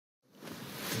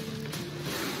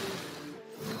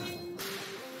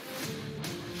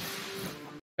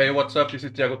Hey, what's up? This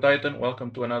is Thiago Titan. Welcome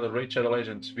to another Raid Shadow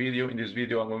Legends video. In this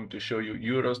video, I'm going to show you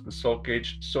Urost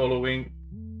Soulcage soloing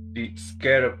the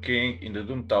Scarab King in the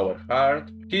Doom Tower Heart.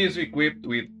 He is equipped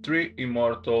with 3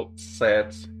 immortal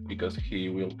sets because he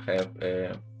will have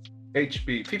a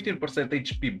 15%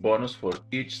 HP bonus for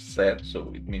each set,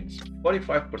 so it means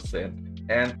 45%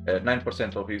 and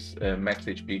 9% of his max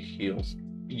HP heals.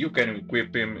 You can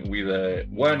equip him with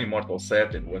one immortal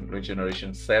set and one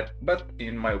regeneration set, but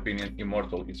in my opinion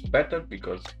immortal is better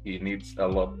because he needs a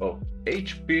lot of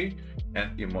HP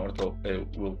and immortal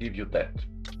will give you that.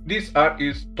 These are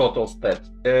his total stats.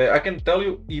 I can tell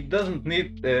you he doesn't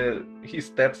need his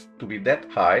stats to be that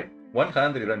high.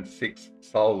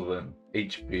 106,000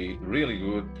 HP, really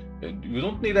good. You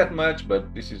don't need that much,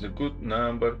 but this is a good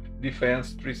number.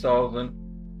 Defense 3,000.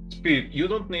 Speed, you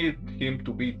don't need him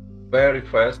to be very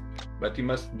fast, but he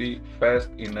must be fast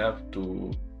enough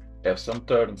to have some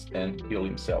turns and heal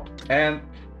himself. And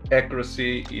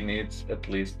accuracy, he needs at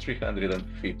least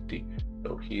 350.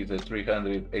 So he's at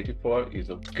 384, is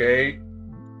okay.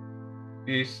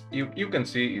 You can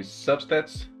see his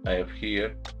substats I have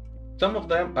here. Some of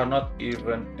them are not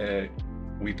even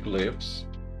with glyphs.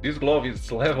 This glove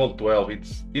is level 12,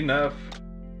 it's enough.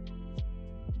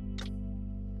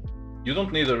 You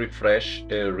don't need a refresh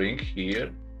ring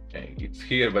here. It's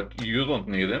here, but you don't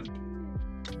need it.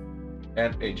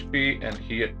 And HP, and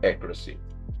here accuracy.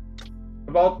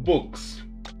 About books,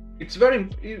 it's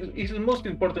the most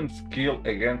important skill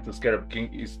against the Scarab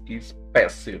King is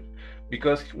passive,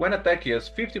 because when attack he has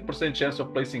 50% chance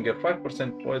of placing a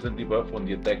 5% poison debuff on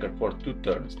the attacker for 2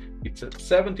 turns. It's a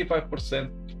 75%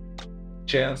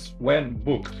 chance when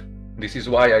booked. This is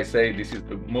why I say this is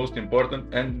the most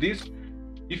important, and this,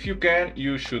 if you can,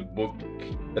 you should book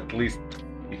at least.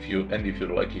 If you're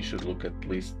lucky, you should book at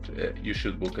least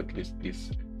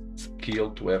this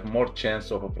skill to have more chance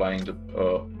of applying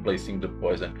placing the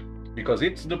poison, because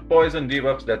it's the poison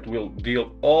debuffs that will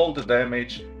deal all the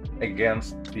damage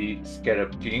against the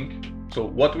Scarab King. So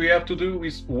what we have to do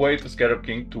is wait the Scarab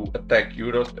King to attack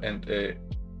Urost, and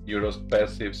Urost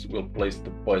passives will place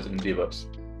the poison debuffs.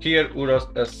 Here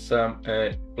Urost has some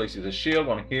places a shield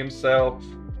on himself.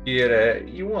 Here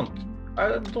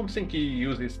I don't think he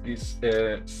uses this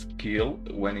skill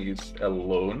when he's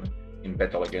alone in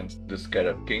battle against the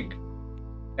Scarab King.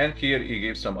 And here he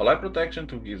gives some ally protection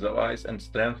to his allies and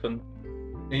strengthen.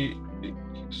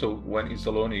 So when he's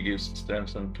alone, he gives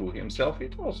strengthen to himself.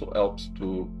 It also helps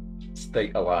to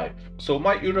stay alive. So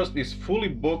my Urost is fully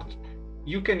booked.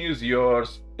 You can use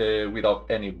yours without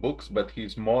any books, but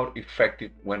he's more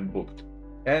effective when booked.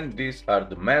 And these are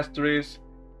the masteries.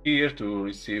 Here to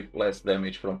receive less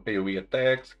damage from AoE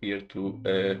attacks, here to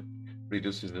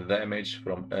reduces the damage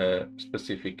from a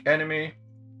specific enemy,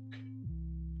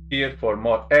 here for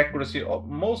more accuracy,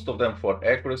 most of them for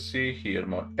accuracy, here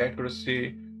more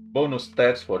accuracy, bonus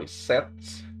stats for his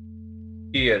sets,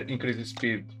 here increases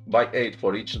speed by 8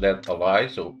 for each dead ally,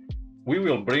 so we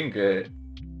will bring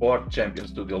 4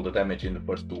 champions to deal the damage in the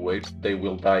first 2 waves. They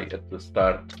will die at the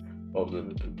start of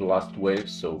the last wave,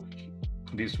 so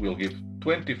this will give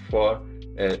 24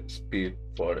 speed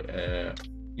for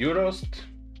Urost,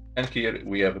 and here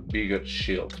we have a bigger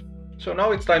shield. So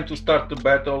now it's time to start the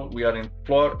battle. We are in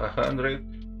floor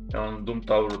 100 on Doom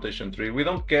Tower rotation 3. We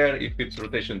don't care if it's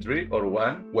rotation 3 or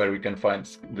 1 where we can find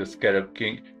the Scarab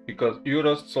King, because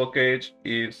Urost Soulcage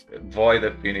is void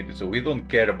affinity, so we don't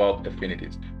care about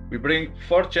affinities. We bring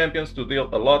 4 champions to deal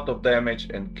a lot of damage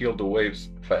and kill the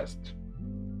waves fast.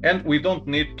 And we don't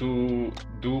need to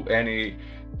do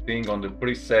anything on the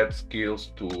preset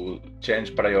skills to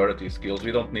change priority skills.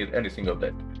 We don't need anything of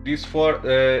that. These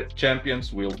 4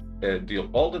 champions will deal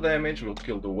all the damage, will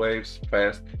kill the waves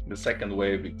fast. The second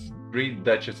wave, it's 3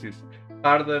 duchesses.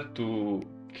 Harder to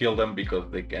kill them because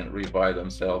they can revive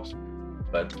themselves.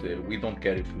 But we don't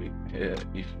care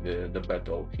if the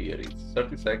battle here is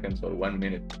 30 seconds or 1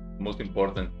 minute. Most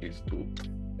important is to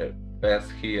pass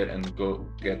here and go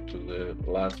get to the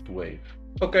last wave.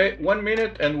 Okay, 1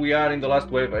 minute and we are in the last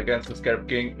wave against the Scarab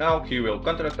King. Now he will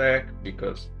counterattack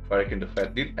because Fire King the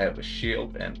Fat didn't have a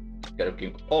shield, and Scarab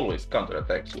King always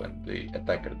counterattacks when the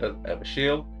attacker doesn't have a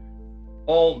shield.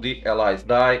 All the allies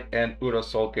die and Urost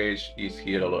Soulcage is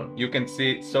here alone. You can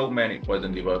see so many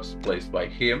poison debuffs placed by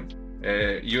him.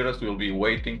 Urost will be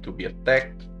waiting to be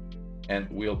attacked and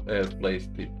will place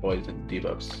the poison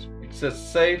debuffs. It's a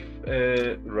safe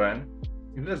run.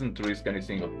 It doesn't risk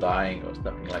anything of dying or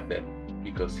something like that,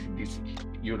 because this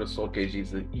Urost Soulcage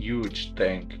is a huge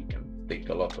tank. He can take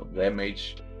a lot of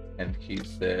damage, and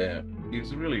he's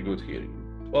really good here.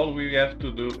 all we have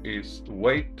to do is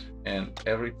wait, and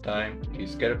every time the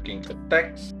Scarab King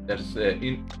attacks, there's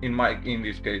in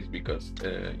this case, because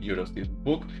Urost is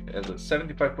booked, has a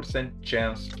 75%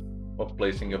 chance of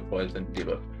placing a poison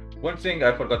debuff. One thing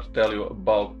I forgot to tell you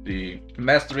about the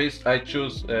masteries, I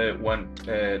choose one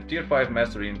tier 5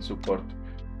 mastery in support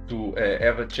to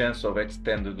have a chance of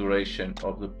extend the duration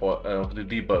of the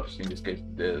debuffs, in this case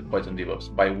the poison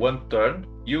debuffs, by 1 turn.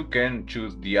 You can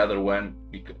choose the other one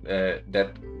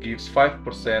that gives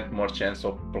 5% more chance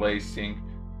of placing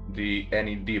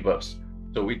any debuffs.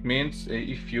 So it means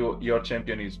if your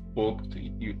champion is booked,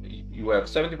 you have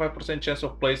 75% chance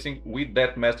of placing. With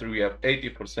that mastery, you have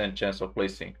 80% chance of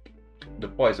placing the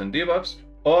poison debuffs,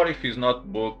 or if he's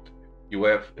not booked, you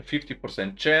have a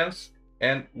 50% chance,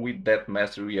 and with that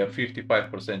mastery, you have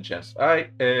 55% chance. I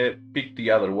picked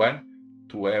the other one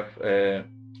to have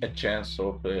a chance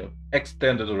of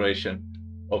extend the duration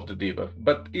of the debuff,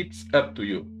 but it's up to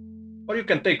you. Or you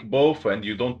can take both and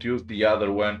you don't use the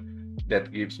other one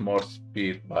that gives more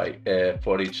speed by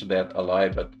for each dead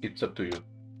alive, but it's up to you.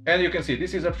 And you can see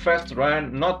this is a fast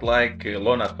run, not like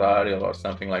Lonathariel or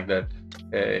something like that.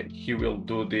 He will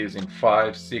do this in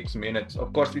 5-6 minutes.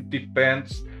 Of course, it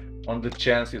depends on the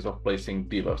chances of placing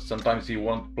debuffs. Sometimes he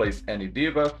won't place any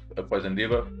debuff, a poison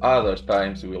debuff. Other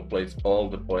times he will place all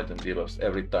the poison debuffs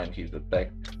every time he's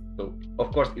attacked. So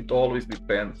of course it always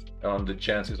depends on the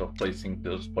chances of placing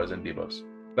those poison debuffs.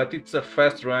 But it's a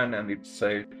fast run and it's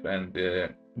safe, and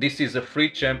this is a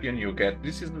free champion you get.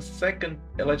 This is the second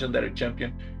legendary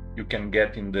champion you can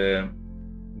get in the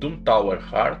Doom Tower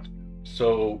Heart.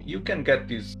 So you can get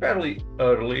this fairly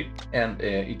early, and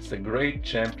it's a great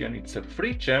champion. It's a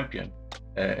free champion,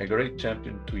 a great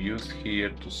champion to use here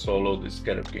to solo the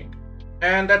Scarab King.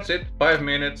 And that's it, 5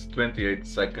 minutes 28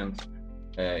 seconds.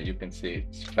 You can see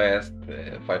it's fast,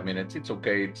 5 minutes, it's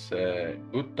okay. It's a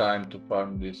good time to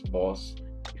farm this boss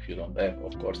if you don't have,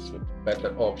 of course,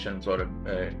 better options or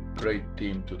a great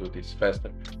team to do this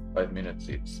faster. 5 minutes,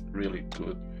 it's really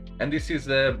good. And this is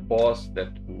a boss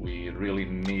that we really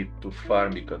need to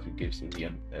farm because it gives you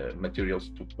the materials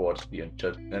to forge the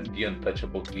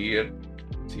untouchable gear,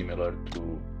 similar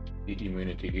to the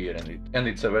immunity gear, and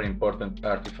it's a very important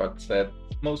artifact set,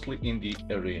 mostly in the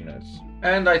arenas.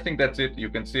 And I think that's it. You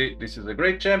can see this is a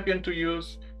great champion to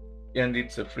use, and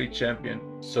it's a free champion,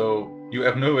 so you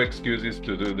have no excuses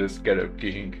to do the Scarab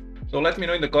King. So let me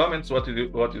know in the comments what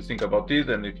you think about this,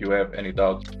 and if you have any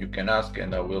doubts you can ask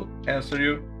and I will answer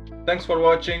you. Thanks for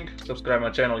watching, subscribe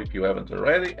my channel if you haven't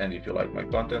already, and if you like my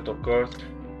content, of course,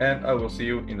 and I will see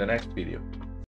you in the next video.